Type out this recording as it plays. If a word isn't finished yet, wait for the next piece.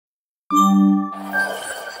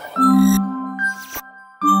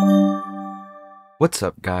What's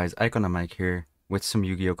up guys, Ike on the mic here with some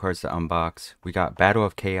Yu-Gi-Oh cards to unbox. We got Battle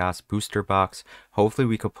of Chaos booster box. Hopefully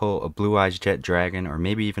we could pull a Blue Eyes Jet Dragon or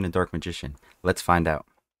maybe even a Dark Magician. Let's find out.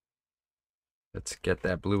 Let's get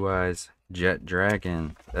that Blue Eyes Jet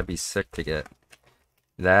Dragon. That'd be sick to get.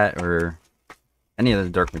 That or any of the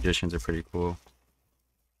Dark Magicians are pretty cool.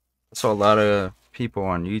 I saw a lot of people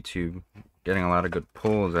on YouTube getting a lot of good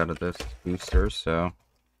pulls out of this booster, so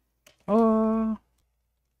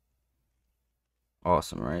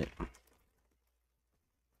awesome, right?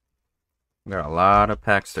 We got a lot of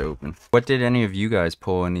packs to open. What did any of you guys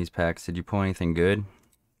pull in these packs? Did you pull anything good?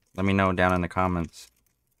 Let me know down in the comments.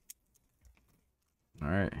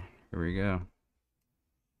 Alright, here we go.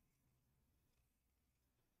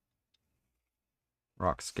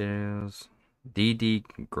 Rock Scales. DD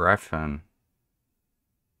Griffin.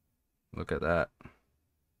 Look at that.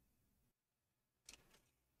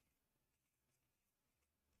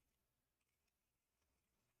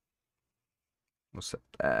 We'll set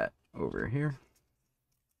that over here.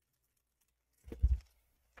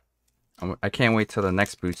 I can't wait till the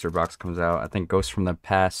next booster box comes out. I think Ghost from the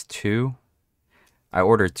Past 2. I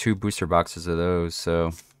ordered 2 booster boxes of those,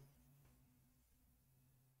 so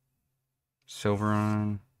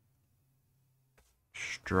Silveron,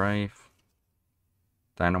 Strife,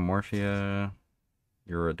 Dinomorphia,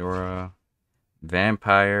 Eurodora,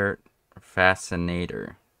 Vampire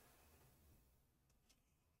Fascinator.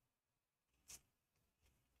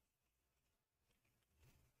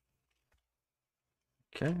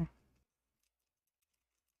 Okay.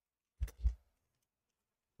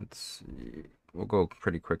 Let's see. We'll go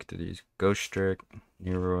pretty quick to these. Ghost Trick,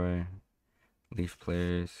 Leroy, Leaf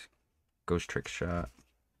Plays, Ghost Trick Shot.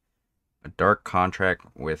 A Dark Contract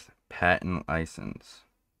with Patent License.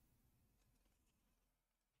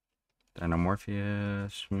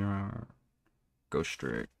 Dinomorphia, Smear, Ghost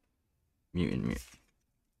Trick, Mutant.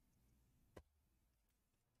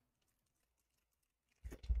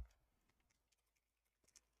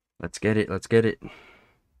 Let's get it, let's get it.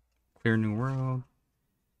 Clear New World.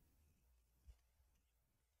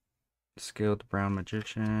 Skilled Brown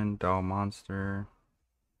Magician, Doll Monster,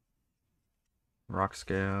 Rock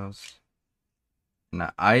Scales, and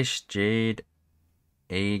the Ice Jade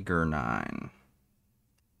Agernine.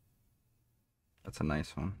 That's a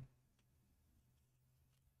nice one.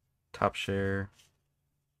 Top Share.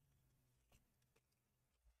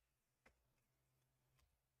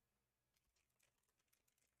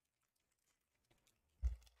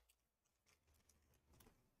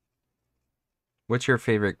 What's your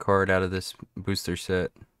favorite card out of this booster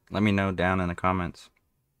set? Let me know down in the comments.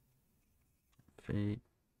 Fate.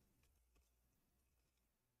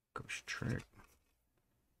 Ghost Trick.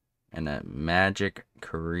 And a Magic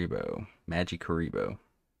Karibo.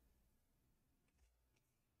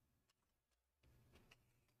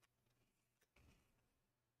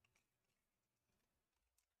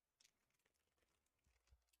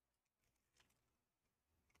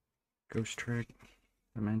 Ghost Trick.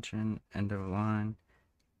 Dimension. End of Line.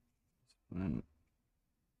 And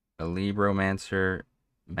a Libromancer.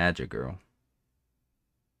 Magic Girl.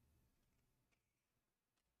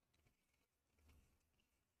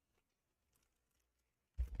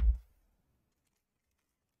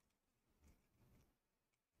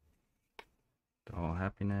 Doll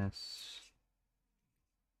Happiness.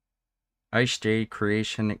 Ice Jade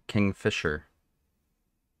Creation Kingfisher.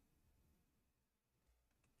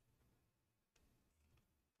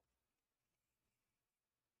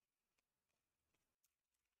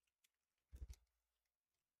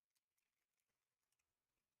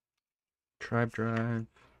 Tribe Drive.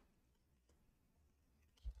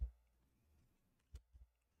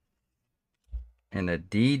 And a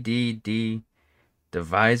DDD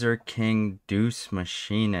Divisor King Deuce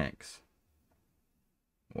Machinix.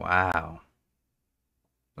 Wow.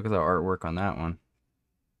 Look at the artwork on that one.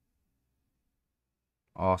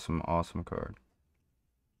 Awesome, awesome card.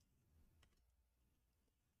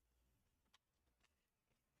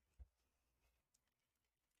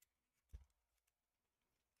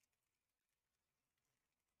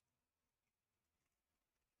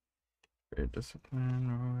 Great Discipline,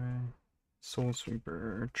 Roy. Soul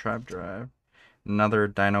Sweeper, Trap Drive. Another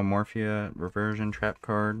Dinomorphia Reversion Trap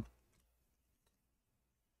card.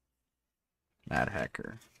 Mad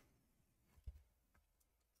Hacker.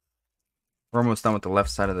 We're almost done with the left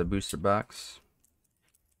side of the booster box.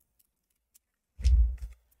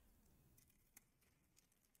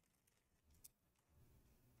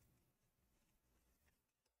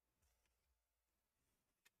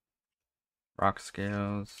 Rock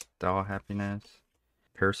Scales, Doll Happiness,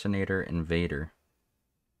 Personator, Invader.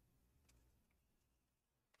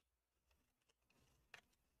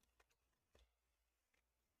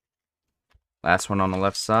 Last one on the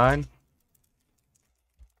left side.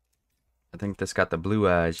 I think this got the Blue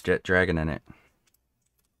Eyes Jet Dragon in it.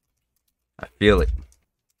 I feel it.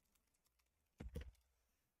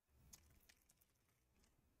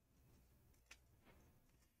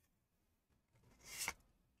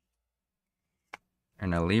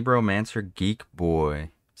 And a Libromancer Geek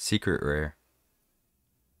Boy. Secret rare.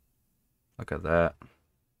 Look at that.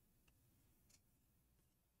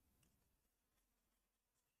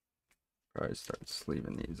 Probably start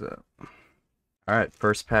sleeving these up. Alright,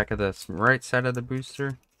 first pack of this right side of the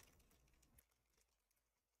booster.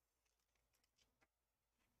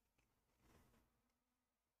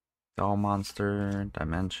 Doll Monster,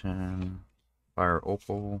 Dimension, Fire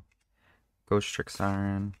Opal, Ghost Trick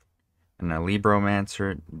Siren, and a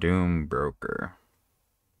Libromancer Doom Broker.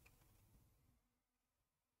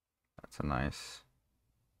 That's a nice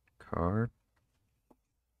card.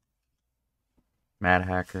 Mad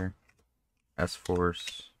Hacker,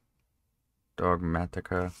 S-Force,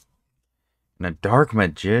 Dogmatica, and a Dark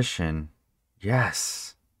Magician.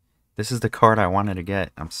 Yes! This is the card I wanted to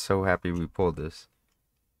get. I'm so happy we pulled this.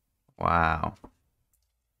 Wow.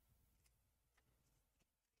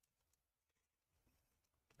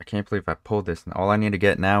 I can't believe I pulled this. All I need to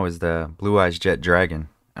get now is the Blue Eyes Jet Dragon,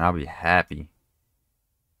 and I'll be happy.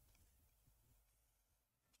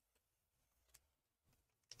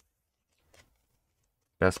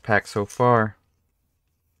 Best pack so far.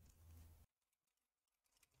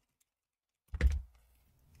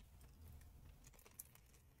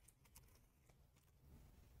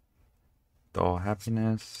 Doll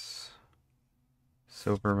Happiness,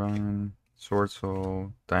 Silverrun, Sword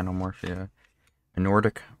Soul, Dinomorphia, a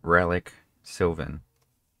Nordic Relic, Sylvan,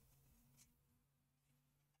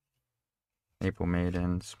 Maple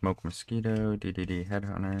Maiden, Smoke Mosquito, DDD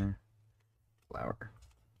Headhunter, Flower.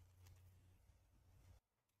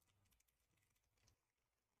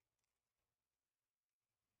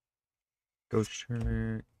 Ghost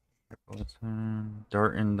Trick,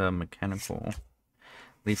 Darton the Mechanical,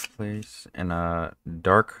 Leaf Place, and a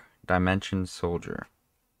Dark Dimension Soldier.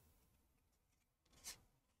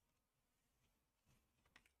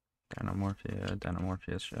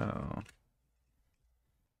 Dinomorphia Show.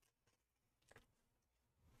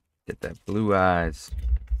 Get that Blue Eyes.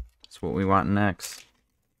 That's what we want next.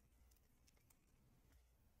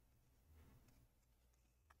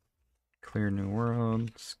 Clear New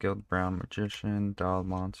World, Skilled Brown Magician, Doll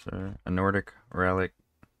Monster, a Nordic Relic,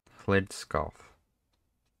 Hlid Skalf.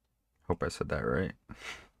 Hope I said that right.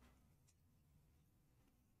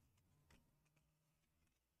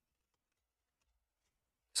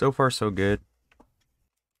 So far, so good.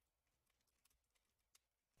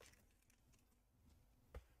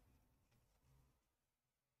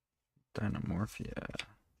 Dinomorphia.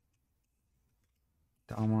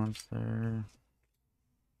 Doll Monster.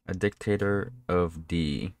 A Dictator of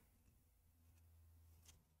D.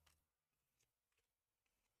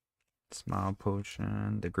 Smile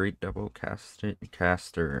Potion. The Great Double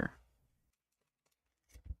Caster.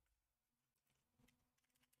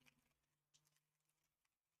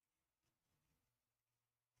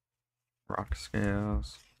 Rock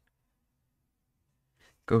Scales.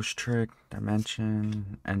 Ghost Trick.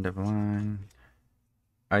 Dimension. End of Line.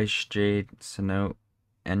 Ice Jade. Cenote.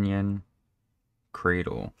 Enion.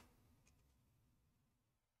 Cradle.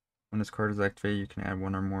 When this card is activated, you can add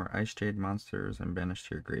one or more Ice Jade monsters and banish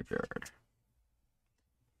to your graveyard.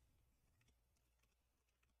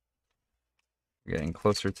 Getting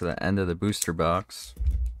closer to the end of the booster box.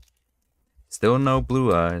 Still no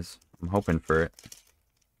Blue Eyes. I'm hoping for it.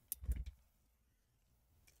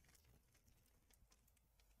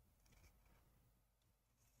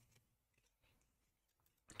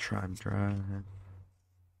 Tribe Drive.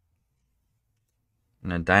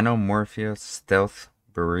 And a Dinomorphia Stealth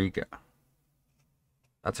Bariga.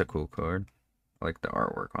 That's a cool card. I like the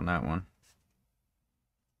artwork on that one.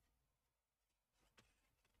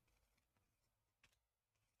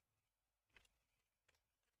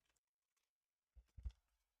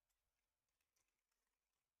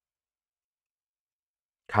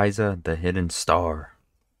 Kaiza the Hidden Star.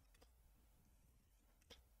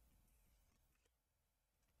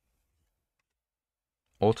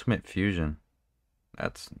 Ultimate Fusion.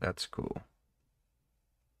 That's cool.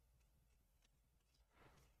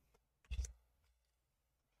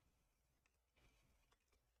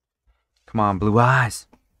 Come on, Blue Eyes.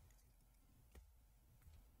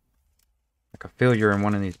 I can feel you're in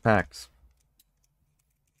one of these packs.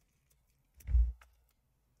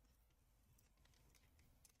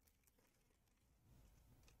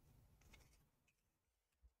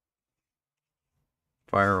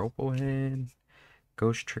 Fire Opal Head.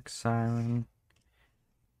 Ghost Trick Siren.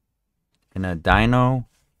 And a Dino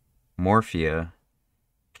Morphia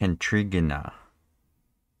Kentrigina.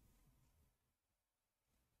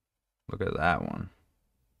 Look at that one.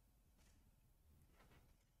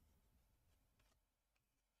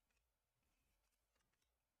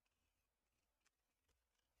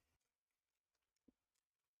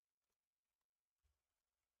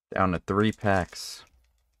 Down to 3 packs.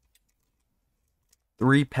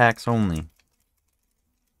 3 packs only.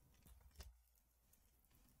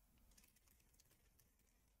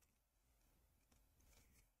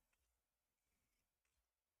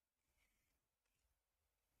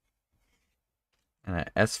 And an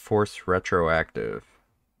S-Force Retroactive.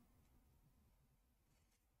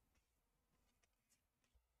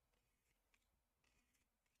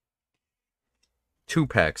 Two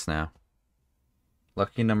packs now.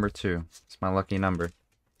 Lucky number 2. It's my lucky number.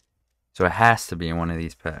 So it has to be in one of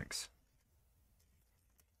these packs.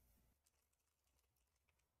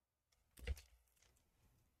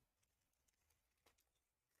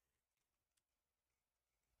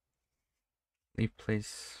 Leaf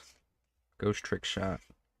Place. Ghost Trick Shot.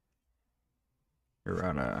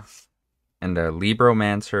 Errata. And a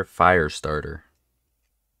Libromancer Firestarter.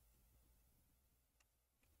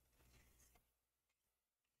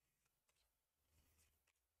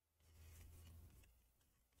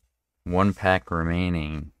 One pack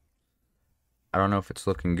remaining. I don't know if it's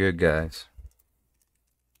looking good, guys.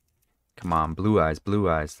 Come on, blue eyes, blue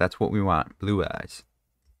eyes. That's what we want, blue eyes.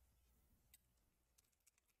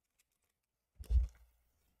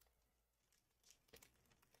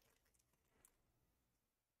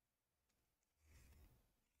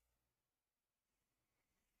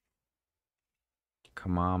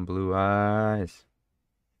 Come on, blue eyes.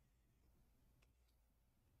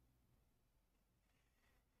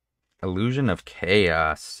 Illusion of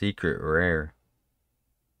Chaos, secret rare.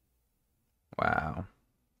 Wow.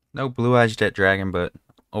 No Blue Eyes Jet Dragon, but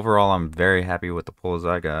overall I'm very happy with the pulls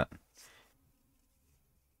I got.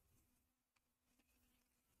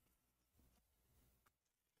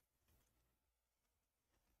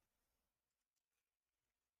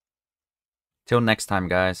 Till next time,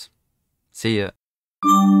 guys. See ya.